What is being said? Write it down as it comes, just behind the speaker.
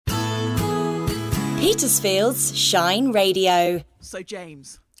Petersfield's Shine Radio. So,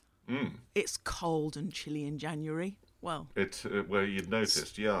 James, it's cold and chilly in January. Well, well, you'd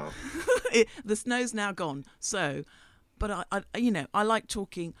noticed, yeah. The snow's now gone. So, but I like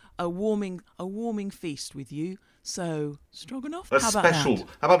talking a warming feast with you. So, Stroganoff, how about that? How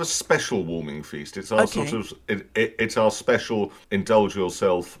about a special warming feast? It's our it's our special indulge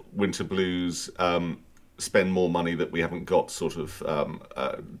yourself winter blues. Spend more money that we haven't got sort of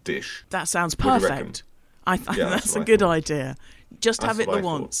dish. That sounds perfect. I think that's a good idea. Just have it the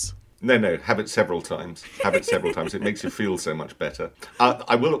once. No, have it several times. It makes you feel so much better.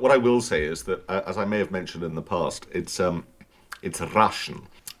 What I will say is that, as I may have mentioned in the past, it's Russian,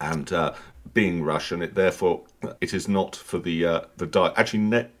 and being Russian, it is not for the diet.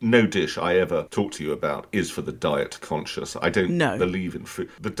 Actually, no dish I ever talk to you about is for the diet conscious. I don't believe in food.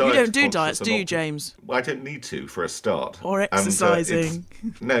 You don't do diets, do you, James? Well, I don't need to for a start. Or exercising.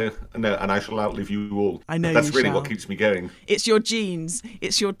 No, and I shall outlive you all. I know. That's really what keeps me going. It's your genes.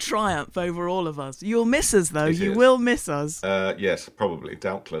 It's your triumph over all of us. You'll miss us, though. You will miss us. Yes, probably,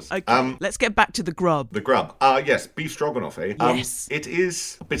 doubtless. Okay, let's get back to the grub. The grub. Yes, beef stroganoff, eh? Yes. It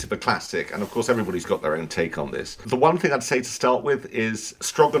is a bit of a classic, and of course everybody's got their own take on this. The one thing I'd say to start with is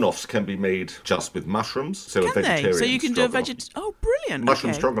stroganoffs can be made just with mushrooms, so a vegetarian. So you can do a Oh, brilliant!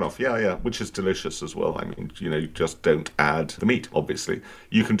 Mushroom stroganoff, yeah, which is delicious as well. I mean, you just don't add the meat. Obviously,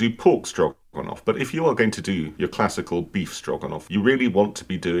 you can do pork stroganoff. But if you are going to do your classical beef stroganoff, you really want to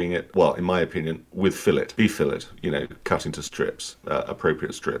be doing it, well, in my opinion, with beef fillet, cut into strips,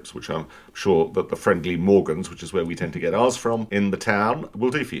 appropriate strips, which I'm sure that the friendly Morgans, which is where we tend to get ours from in the town, will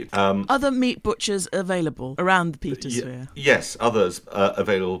do for you. Other meat butchers available around the Petersphere? Yes, others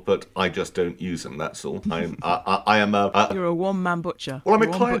available, but I just don't use them, that's all. I am You're a one-man butcher. Well, I'm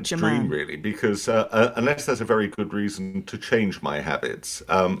a client's dream, really, because unless there's a very good reason to change my habits,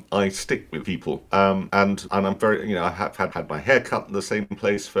 I stick with people, and I'm very, I have had my hair cut in the same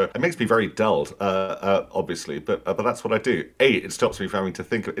place it makes me very dulled, obviously, but that's what I do. It stops me from having to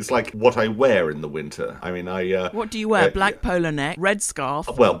think. It's like what I wear in the winter. I mean, what do you wear? Black polo neck, red scarf,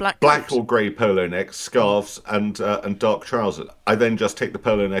 well, black or grey polo neck, scarves, and dark trousers. I then just take the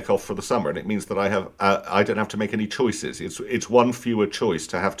polo neck off for the summer, and it means that I don't have to make any choices. It's one fewer choice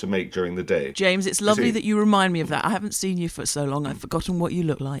to have to make during the day. James, it's lovely that you remind me of that. I haven't seen you for so long. I've forgotten what you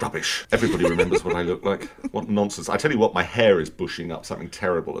look like. Rubbish. Everybody remembers what I look like. What nonsense! I tell you what, my hair is bushing up something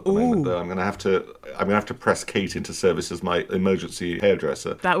terrible at the moment. I'm going to have to press Kate into service as my emergency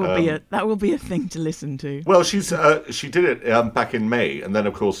hairdresser. That will be a thing to listen to. Well, she did it back in May, and then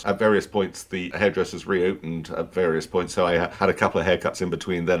of course at various points the hairdressers reopened at various points. So I had a couple of haircuts in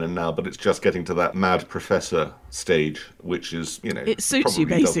between then and now, but it's just getting to that mad professor stage, which is it suits you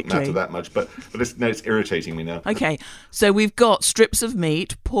basically. Doesn't matter that much, but it's irritating me now. Okay, so we've got strips of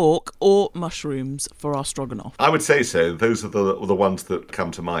meat, pork, or mushrooms for our stroganoff. I would say so. Those are the ones that come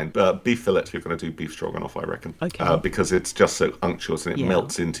to mind. Beef fillet, if you're going to do beef stroganoff, I reckon. Okay. Because it's just so unctuous and it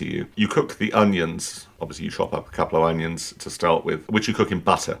melts into you. You cook the onions. Obviously, you chop up a couple of onions to start with, which you cook in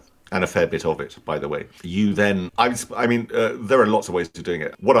butter. And a fair bit of it, by the way. You then, there are lots of ways of doing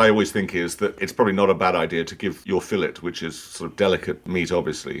it. What I always think is that it's probably not a bad idea to give your fillet, which is sort of delicate meat,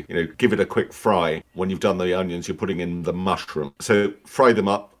 obviously, give it a quick fry. When you've done the onions, you're putting in the mushroom. So fry them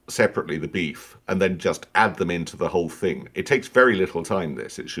up separately, the beef, and then just add them into the whole thing. It takes very little time,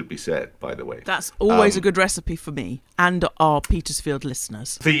 it should be said, by the way. That's always a good recipe for me and our Petersfield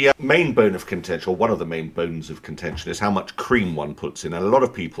listeners. The main bone of contention, or one of the main bones of contention, is how much cream one puts in. And a lot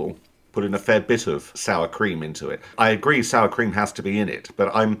of people put in a fair bit of sour cream into it. I agree sour cream has to be in it, but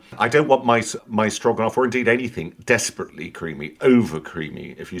I don't want my stroganoff, or indeed anything, desperately creamy, over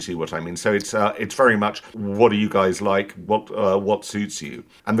creamy, if you see what I mean. So it's very much, what do you guys like? What suits you?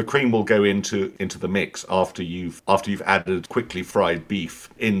 And the cream will go into the mix after you've added quickly fried beef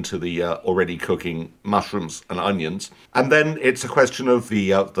into the already cooking mushrooms and onions. And then it's a question of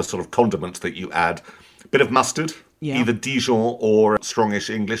the sort of condiments that you add. A bit of mustard. Yeah. Either Dijon or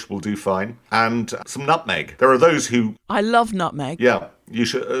strongish English will do fine. And some nutmeg. There are those who... I love nutmeg. Yeah. You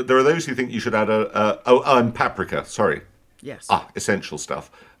should. There are those who think you should add and paprika. Sorry. Yes. Essential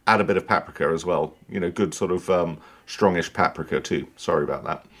stuff. Add a bit of paprika as well. Good sort of strongish paprika too. Sorry about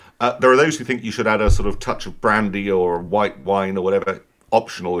that. There are those who think you should add a sort of touch of brandy or white wine or whatever.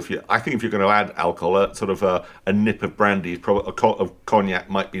 Optional. I think if you're going to add alcohol, a nip of brandy, of cognac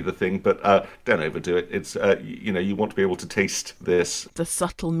might be the thing, but don't overdo it. It's you want to be able to taste this, the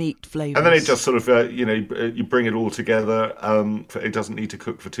subtle meat flavours, and then it just sort of you bring it all together. It doesn't need to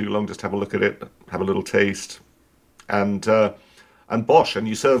cook for too long. Just have a look at it, have a little taste, and bosh. And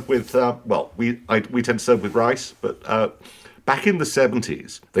you serve with we tend to serve with rice, but back in the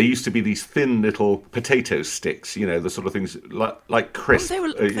 70s, there used to be these thin little potato sticks, you know, the sort of things like crisp.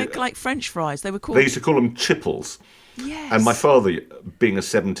 Oh, they were like French fries. They were called... They used to call them chipples. Yes. And my father, being a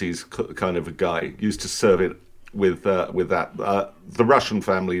 70s kind of a guy, used to serve it with that. The Russian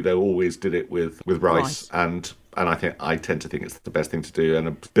family, they always did it with rice. And I tend to think it's the best thing to do, and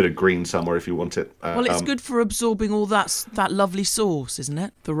a bit of green somewhere if you want it. Well, it's good for absorbing all that lovely sauce, isn't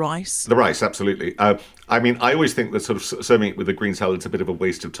it? The rice. The rice, absolutely. I mean, I always think that sort of serving it with a green salad's a bit of a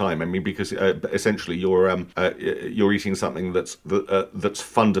waste of time. I mean, because essentially you're eating something that's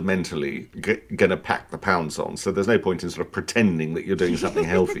fundamentally going to pack the pounds on. So there's no point in sort of pretending that you're doing something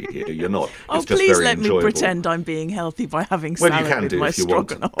healthy here. You're not. It's just please very let enjoyable. me pretend I'm being healthy by having salad with my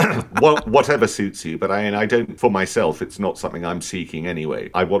stroganoff. Well, whatever suits you. But I don't. For myself, it's not something I'm seeking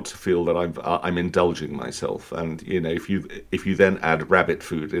anyway. I want to feel that I'm indulging myself, and you know, if you then add rabbit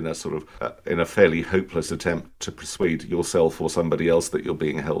food in a sort of in a fairly hopeless attempt to persuade yourself or somebody else that you're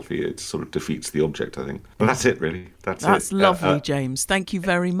being healthy, it sort of defeats the object, I think. But that's it, really. That's lovely, James. Thank you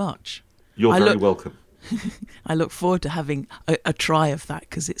very much. You're very welcome. I look forward to having a try of that,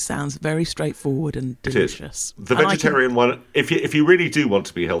 because it sounds very straightforward and delicious. The vegetarian one, if you really do want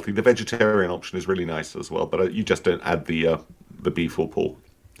to be healthy, the vegetarian option is really nice as well. But you just don't add the beef or pork.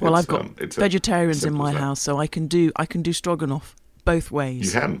 Well, I've got vegetarians in my house, so I can do stroganoff both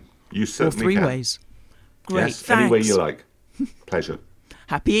ways. You can. You certainly or three can. ways. Great, yes, thanks. Any way you like. Pleasure.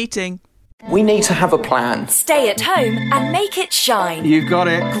 Happy eating. We need to have a plan. Stay at home and make it shine. You've got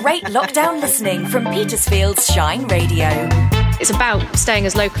it. Great lockdown listening from Petersfield's Shine Radio. It's about staying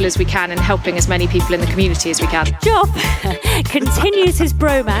as local as we can and helping as many people in the community as we can. Joff continues his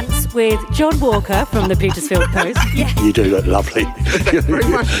bromance with John Walker from the Petersfield Post. Yeah. You do look lovely. Very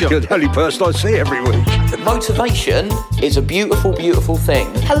much, John. You're the only person I see every week. Motivation is a beautiful, beautiful thing.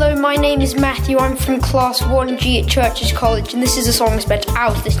 Hello, my name is Matthew. I'm from Class 1G at Churches College, and this is a song I spent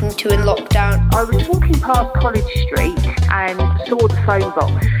hours listening to in lockdown. I was walking past College Street and saw the phone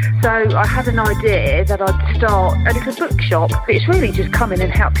box. So I had an idea that I'd start a little bookshop. It's really just come in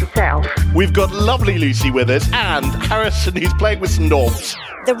and help yourself. We've got lovely Lucy with us and Harrison, who's playing with some knobs.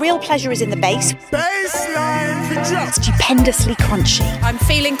 The real pleasure is in the bass. Bassline stupendously crunchy. I'm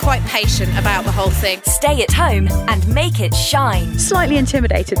feeling quite patient about the whole thing. Stay at home and make it shine. Slightly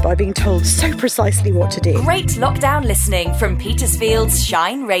intimidated by being told so precisely what to do. Great lockdown listening from Petersfield's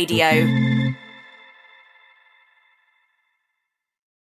Shine Radio.